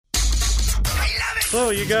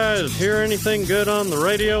So, you guys hear anything good on the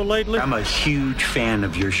radio lately? I'm a huge fan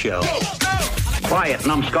of your show. Quiet,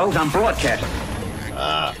 numbskulls, I'm broadcasting.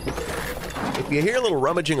 If you hear a little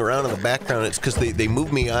rummaging around in the background, it's because they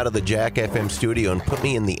moved me out of the Jack FM studio and put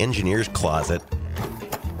me in the engineer's closet.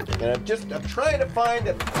 And I'm trying to find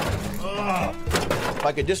if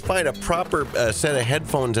I could just find a proper set of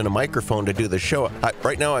headphones and a microphone to do the show.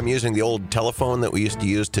 Right now I'm using the old telephone that we used to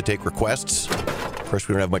use to take requests. Of course,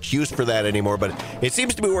 we don't have much use for that anymore, but it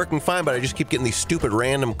seems to be working fine, but I just keep getting these stupid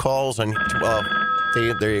random calls on, well,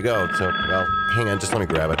 there you go. So, well, hang on, just let me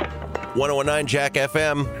grab it. 1019 Jack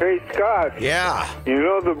FM. Hey, Scott. Yeah. You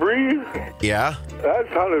know the breeze? Yeah? That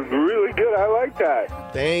sounded really good. I like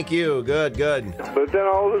that. Thank you. Good. But then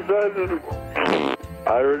all of a sudden,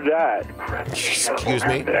 I heard that. Excuse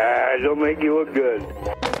me? Don't make you look good.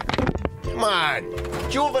 Come on.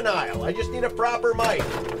 Juvenile. I just need a proper mic.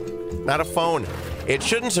 Not a phone. It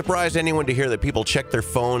shouldn't surprise anyone to hear that people check their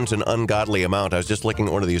phones an ungodly amount. I was just looking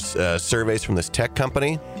at one of these surveys from this tech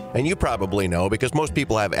company, and you probably know because most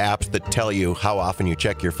people have apps that tell you how often you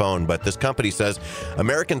check your phone, but this company says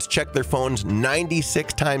Americans check their phones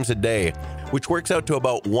 96 times a day, which works out to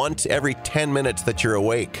about once every 10 minutes that you're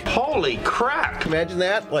awake. Holy crap! Imagine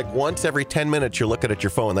that, like once every 10 minutes you're looking at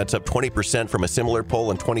your phone. That's up 20% from a similar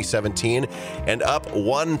poll in 2017 and up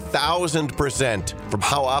 1,000% from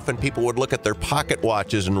how often people would look at their pocket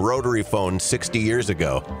watches and rotary phones 60 years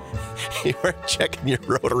ago. You are checking your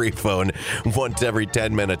rotary phone once every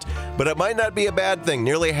 10 minutes. But it might not be a bad thing.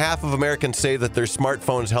 Nearly half of Americans say that their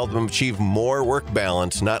smartphones help them achieve more work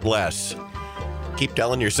balance, not less. Keep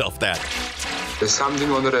telling yourself that. There's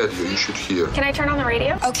something on the radio you should hear. Can I turn on the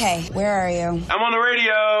radio? Okay, where are you? I'm on the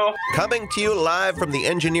radio! Coming to you live from the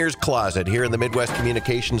engineer's closet here in the Midwest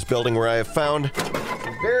Communications building, where I have found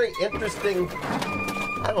some very interesting,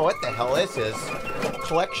 I don't know what the hell this is,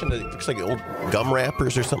 collection of, it looks like old gum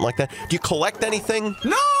wrappers or something like that. Do you collect anything?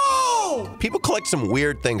 No! People collect some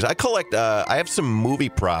weird things. I I have some movie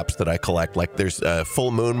props that I collect, like there's full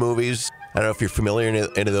moon movies. I don't know if you're familiar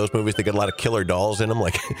with any of those movies. They get a lot of killer dolls in them,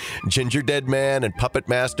 like Ginger Dead Man and Puppet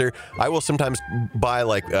Master. I will sometimes buy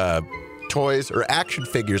like toys or action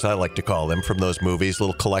figures, I like to call them, from those movies,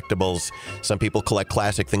 little collectibles. Some people collect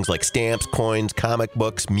classic things like stamps, coins, comic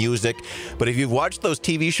books, music. But if you've watched those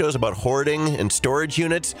TV shows about hoarding and storage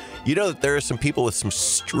units, you know that there are some people with some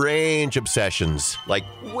strange obsessions, like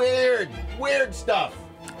weird stuff.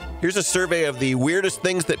 Here's a survey of the weirdest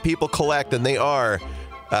things that people collect, and they are...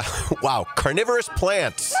 carnivorous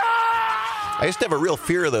plants. I used to have a real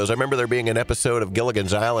fear of those. I remember there being an episode of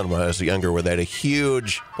Gilligan's Island when I was younger where they had a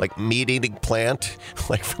huge, like, meat-eating plant,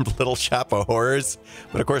 like from Little Shop of Horrors.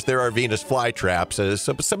 But, of course, there are Venus flytraps.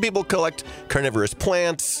 So some people collect carnivorous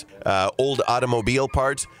plants, old automobile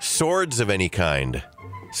parts, swords of any kind.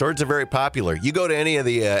 Swords are very popular. You go to any of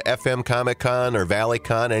the FM Comic-Con or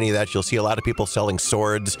Valley-Con, any of that, you'll see a lot of people selling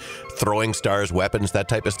swords, throwing stars, weapons, that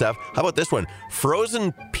type of stuff. How about this one?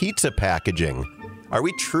 Frozen pizza packaging. Are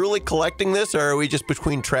we truly collecting this, or are we just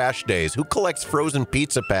between trash days? Who collects frozen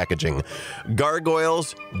pizza packaging?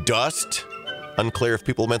 Gargoyles, dust. Unclear if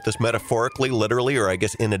people meant this metaphorically, literally, or I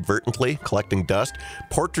guess inadvertently, collecting dust.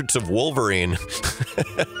 Portraits of Wolverine.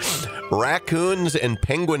 Raccoons and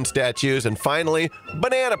penguin statues. And finally,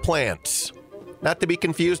 banana plants. Not to be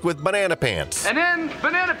confused with banana pants. And then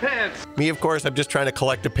banana pants! Me, of course, I'm just trying to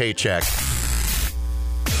collect a paycheck.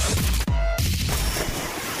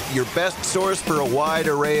 Your best source for a wide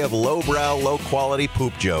array of lowbrow, low-quality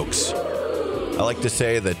poop jokes. I like to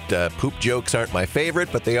say that poop jokes aren't my favorite,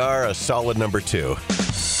 but they are a solid number 2.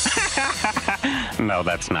 No,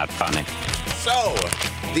 that's not funny. So,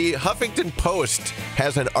 the Huffington Post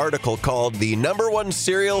has an article called The #1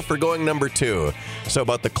 Cereal for Going Number 2. So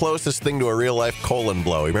about the closest thing to a real-life colon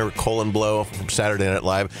blow. You remember Colon Blow from Saturday Night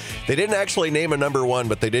Live? They didn't actually name a #1,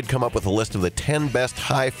 but they did come up with a list of the 10 best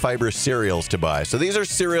high-fiber cereals to buy. So these are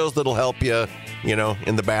cereals that'll help you,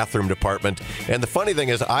 in the bathroom department. And the funny thing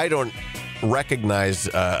is, I don't recognize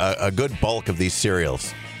a good bulk of these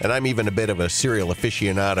cereals. And I'm even a bit of a cereal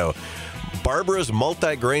aficionado. Barbara's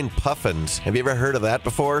Multi-Grain Puffins. Have you ever heard of that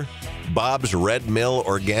before? Bob's Red Mill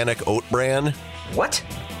Organic Oat Bran. What?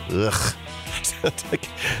 Ugh. It's like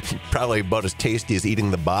probably about as tasty as eating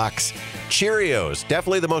the box. Cheerios.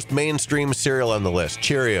 Definitely the most mainstream cereal on the list.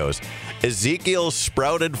 Cheerios. Ezekiel's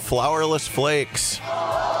Sprouted Flourless Flakes.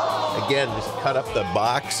 Again, just cut up the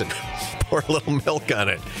box and pour a little milk on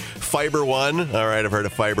it. Fiber One. All right, I've heard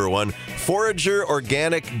of Fiber One. Forager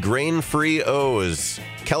Organic Grain-Free O's.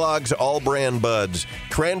 Kellogg's All-Bran Buds.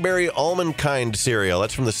 Cranberry Almond Kind cereal.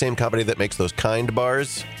 That's from the same company that makes those Kind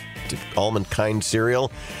bars. almond kind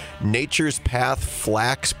cereal. Nature's Path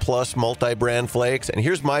Flax Plus multi-brand flakes. And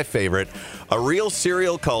here's my favorite, a real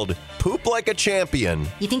cereal called Poop Like a Champion.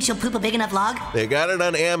 You think she'll poop a big enough log? They got it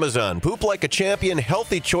on Amazon. Poop Like a Champion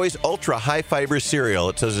Healthy Choice Ultra High Fiber Cereal.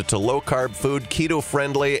 It says it's a low-carb food,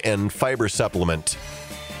 keto-friendly, and fiber supplement.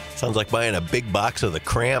 Sounds like buying a big box of the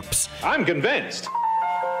Cramps. I'm convinced.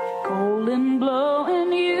 Cold and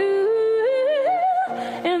blowing you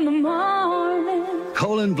in the morning.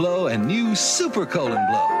 Colon Blow and new Super Colon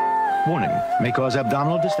Blow. Warning, may cause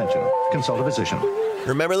abdominal distension. Consult a physician.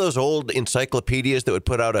 Remember those old encyclopedias that would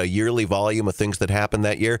put out a yearly volume of things that happened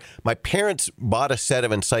that year? My parents bought a set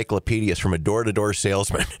of encyclopedias from a door-to-door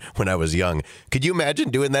salesman when I was young. Could you imagine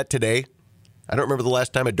doing that today? I don't remember the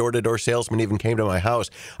last time a door-to-door salesman even came to my house.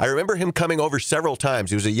 I remember him coming over several times.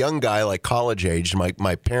 He was a young guy, like college age.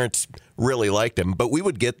 My parents really liked him. But we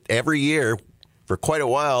would get every year, for quite a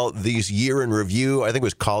while, these year in review, I think it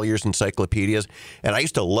was Collier's encyclopedias. And I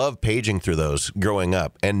used to love paging through those growing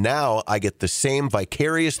up. And now I get the same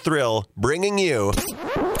vicarious thrill bringing you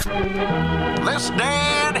This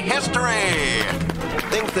Day in History.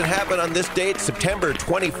 Things that happened on this date, September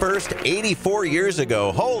 21st, 84 years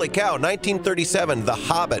ago. Holy cow, 1937, The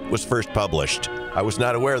Hobbit was first published. I was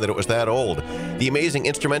not aware that it was that old. The amazing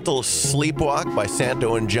instrumental Sleepwalk by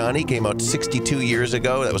Santo and Johnny came out 62 years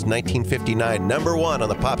ago. That was 1959, number one on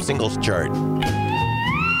the pop singles chart.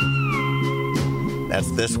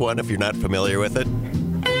 That's this one, if you're not familiar with it.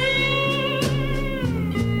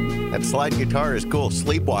 That slide guitar is cool.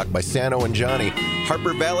 Sleepwalk by Santo and Johnny.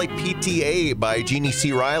 Harper Valley PTA by Jeannie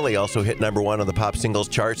C. Riley also hit number one on the pop singles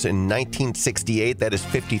charts in 1968. That is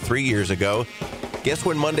 53 years ago. Guess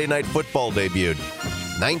when Monday Night Football debuted?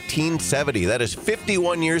 1970. That is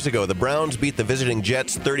 51 years ago. The Browns beat the visiting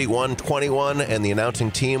Jets 31-21, and the announcing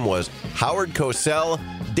team was Howard Cosell,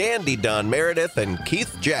 Dandy Don Meredith, and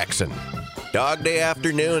Keith Jackson. Dog Day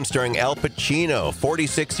Afternoon starring Al Pacino.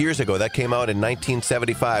 46 years ago. That came out in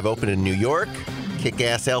 1975. Opened in New York.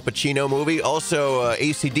 Kick-ass Al Pacino movie. Also,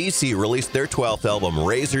 AC/DC released their 12th album,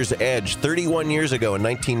 Razor's Edge, 31 years ago in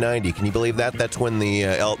 1990. Can you believe that? That's when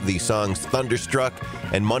the songs Thunderstruck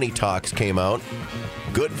and Money Talks came out.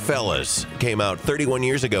 Goodfellas came out 31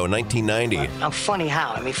 years ago in 1990. I'm funny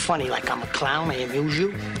how? I mean, funny like I'm a clown. I amuse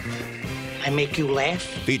you. I make you laugh.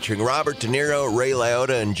 Featuring Robert De Niro, Ray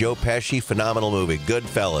Liotta, and Joe Pesci. Phenomenal movie,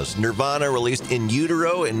 Goodfellas. Nirvana released In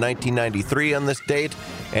Utero in 1993 on this date.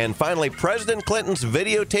 And finally, President Clinton's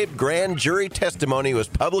videotaped grand jury testimony was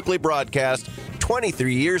publicly broadcast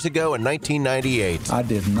 23 years ago in 1998. I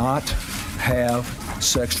did not have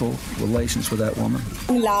sexual relations with that woman.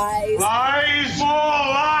 Lies. Lies. All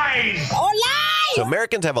lies. All lies. So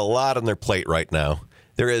Americans have a lot on their plate right now.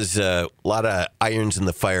 There is a lot of irons in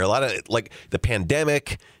the fire, a lot of, like, the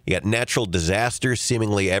pandemic. You got natural disasters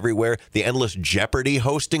seemingly everywhere. The endless Jeopardy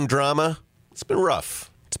hosting drama. It's been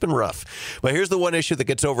rough. It's been rough. But here's the one issue that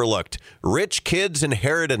gets overlooked. Rich kids'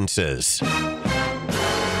 inheritances.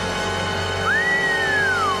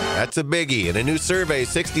 That's a biggie. In a new survey,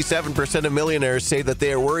 67% of millionaires say that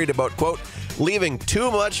they are worried about, quote, leaving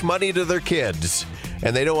too much money to their kids.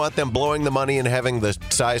 And they don't want them blowing the money and having the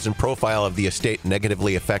size and profile of the estate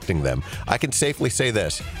negatively affecting them. I can safely say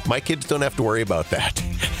this. My kids don't have to worry about that.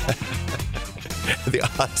 The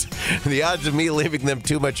odds of me leaving them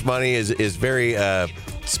too much money is very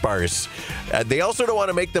sparse. They also don't want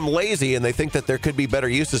to make them lazy, and they think that there could be better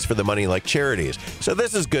uses for the money, like charities. So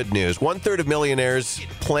this is good news. 1/3 of millionaires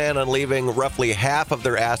plan on leaving roughly half of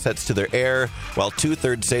their assets to their heir, while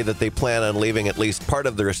 2/3 say that they plan on leaving at least part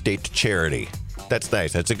of their estate to charity. That's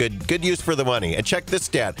nice. That's a good use for the money. And check this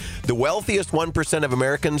stat. The wealthiest 1% of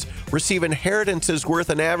Americans receive inheritances worth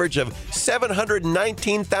an average of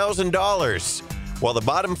 $719,000, while the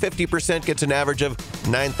bottom 50% gets an average of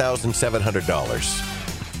 $9,700.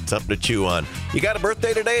 Something to chew on. You got a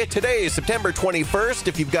birthday today? Today is September 21st.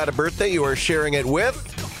 If you've got a birthday, you are sharing it with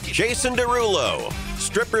Jason Derulo.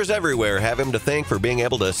 Strippers everywhere have him to thank for being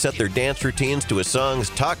able to set their dance routines to his songs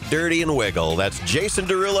Talk Dirty and Wiggle. That's Jason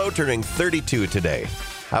Derulo turning 32 today.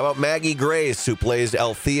 How about Maggie Grace, who plays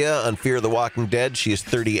Althea on Fear the Walking Dead? She is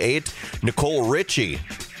 38. Nicole Richie,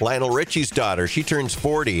 Lionel Richie's daughter. She turns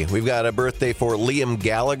 40. We've got a birthday for Liam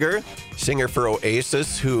Gallagher, singer for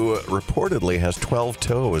Oasis, who reportedly has 12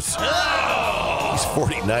 toes. He's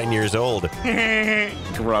 49 years old.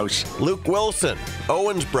 Gross. Luke Wilson,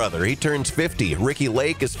 Owen's brother. He turns 50. Ricky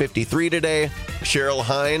Lake is 53 today. Cheryl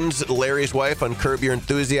Hines, Larry's wife on Curb Your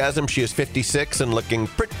Enthusiasm. She is 56 and looking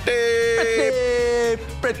pretty.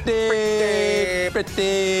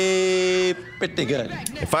 pretty good.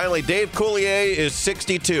 And finally, Dave Coulier is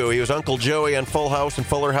 62. He was Uncle Joey on Full House and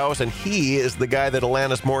Fuller House, and he is the guy that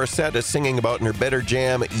Alanis Morissette is singing about in her better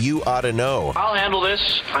jam, You Oughta Know. I'll handle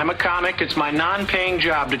this. I'm a comic. It's my non-paying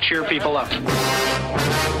job to cheer people up.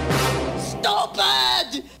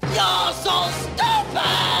 Stupid! You're so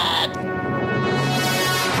stupid!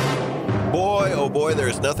 Boy, oh boy,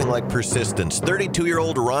 there's nothing like persistence.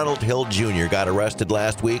 32-year-old Ronald Hill Jr. got arrested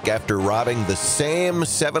last week after robbing the same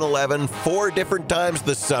 7-Eleven 4 different times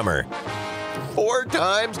this summer. 4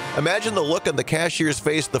 times? Imagine the look on the cashier's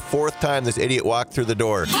face the 4th time this idiot walked through the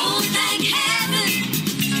door. Oh, thank heaven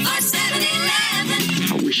for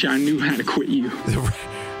 7-Eleven. I wish I knew how to quit you.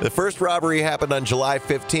 The first robbery happened on July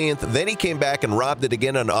 15th. Then he came back and robbed it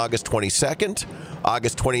again on August 22nd,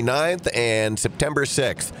 August 29th, and September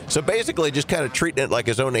 6th. So basically just kind of treating it like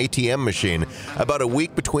his own ATM machine. About a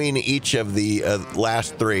week between each of the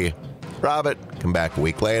last 3. Rob it, come back a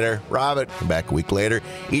week later. Rob it, come back a week later.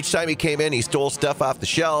 Each time he came in, he stole stuff off the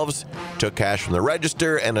shelves, took cash from the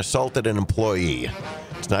register, and assaulted an employee.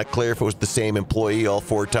 It's not clear if it was the same employee all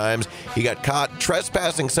 4 times. He got caught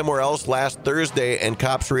trespassing somewhere else last Thursday, and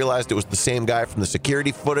cops realized it was the same guy from the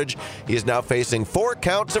security footage. He is now facing 4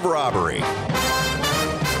 counts of robbery.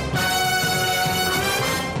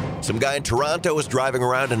 Some guy in Toronto was driving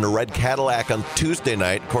around in a red Cadillac on Tuesday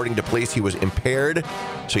night. According to police, he was impaired,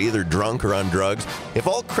 so either drunk or on drugs. If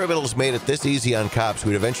all criminals made it this easy on cops,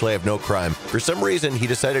 we'd eventually have no crime. For some reason, he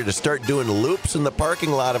decided to start doing loops in the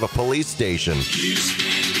parking lot of a police station.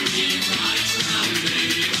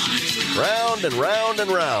 Round and round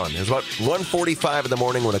and round. It was about 1:45 in the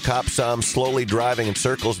morning when a cop saw him slowly driving in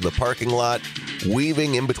circles in the parking lot,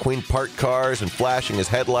 weaving in between parked cars and flashing his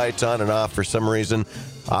headlights on and off for some reason.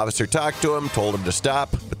 Officer talked to him, told him to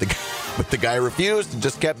stop, but the guy refused and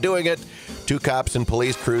just kept doing it. 2 cops and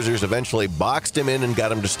police cruisers eventually boxed him in and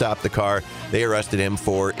got him to stop the car. They arrested him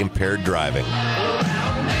for impaired driving.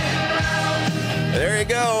 There you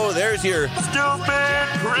go. There's your stupid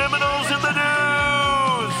criminals in the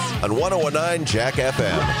news on 101.9 Jack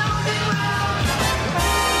FM.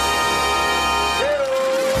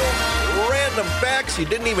 Random facts you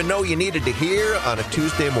didn't even know you needed to hear on a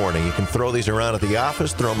Tuesday morning. You can throw these around at the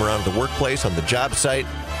office, throw them around at the workplace, on the job site.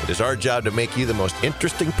 It is our job to make you the most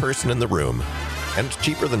interesting person in the room. And it's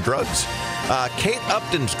cheaper than drugs. Kate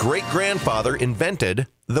Upton's great-grandfather invented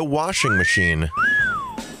the washing machine.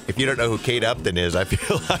 If you don't know who Kate Upton is, I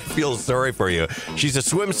feel sorry for you. She's a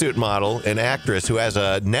swimsuit model and actress who has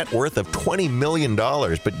a net worth of $20 million.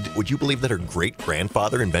 But would you believe that her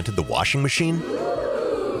great-grandfather invented the washing machine?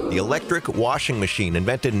 The electric washing machine,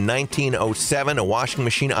 invented in 1907, a washing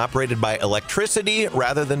machine operated by electricity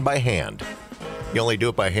rather than by hand. You only do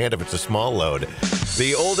it by hand if it's a small load.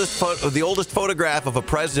 The oldest photograph of a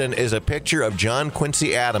president is a picture of John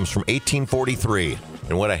Quincy Adams from 1843.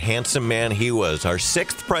 And what a handsome man he was. Our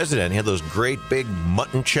 6th president, he had those great big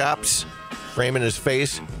mutton chops framing his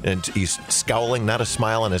face, and he's scowling, not a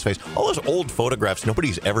smile on his face. All those old photographs,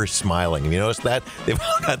 nobody's ever smiling. Have you noticed that? They've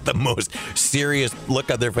all got the most serious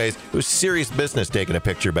look on their face. It was serious business taking a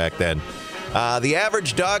picture back then. The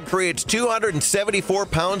average dog creates 274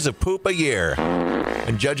 pounds of poop a year.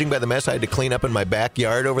 And judging by the mess I had to clean up in my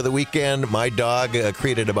backyard over the weekend, my dog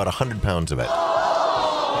created about 100 pounds of it.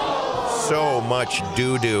 So much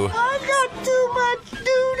doo-doo. I got too much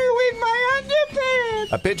doo-doo in my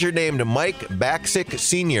underpants. A pitcher named Mike Bacsik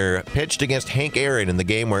Sr. pitched against Hank Aaron in the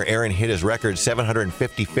game where Aaron hit his record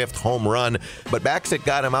 755th home run, but Bacsik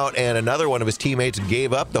got him out and another one of his teammates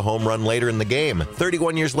gave up the home run later in the game.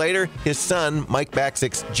 31 years later, his son, Mike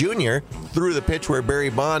Bacsik Jr., threw the pitch where Barry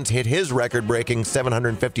Bonds hit his record-breaking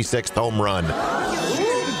 756th home run.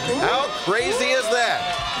 How crazy is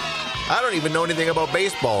that? I don't even know anything about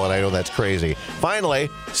baseball, and I know that's crazy. Finally,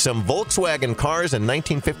 some Volkswagen cars in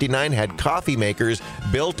 1959 had coffee makers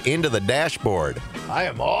built into the dashboard. I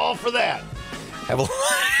am all for that.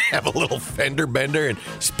 Have a little fender bender and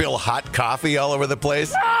spill hot coffee all over the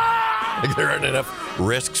place. There aren't enough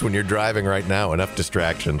risks when you're driving right now, enough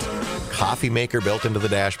distractions. Coffee maker built into the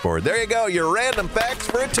dashboard. There you go, your random facts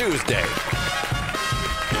for a Tuesday.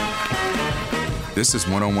 This is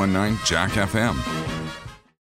 101.9 Jack FM.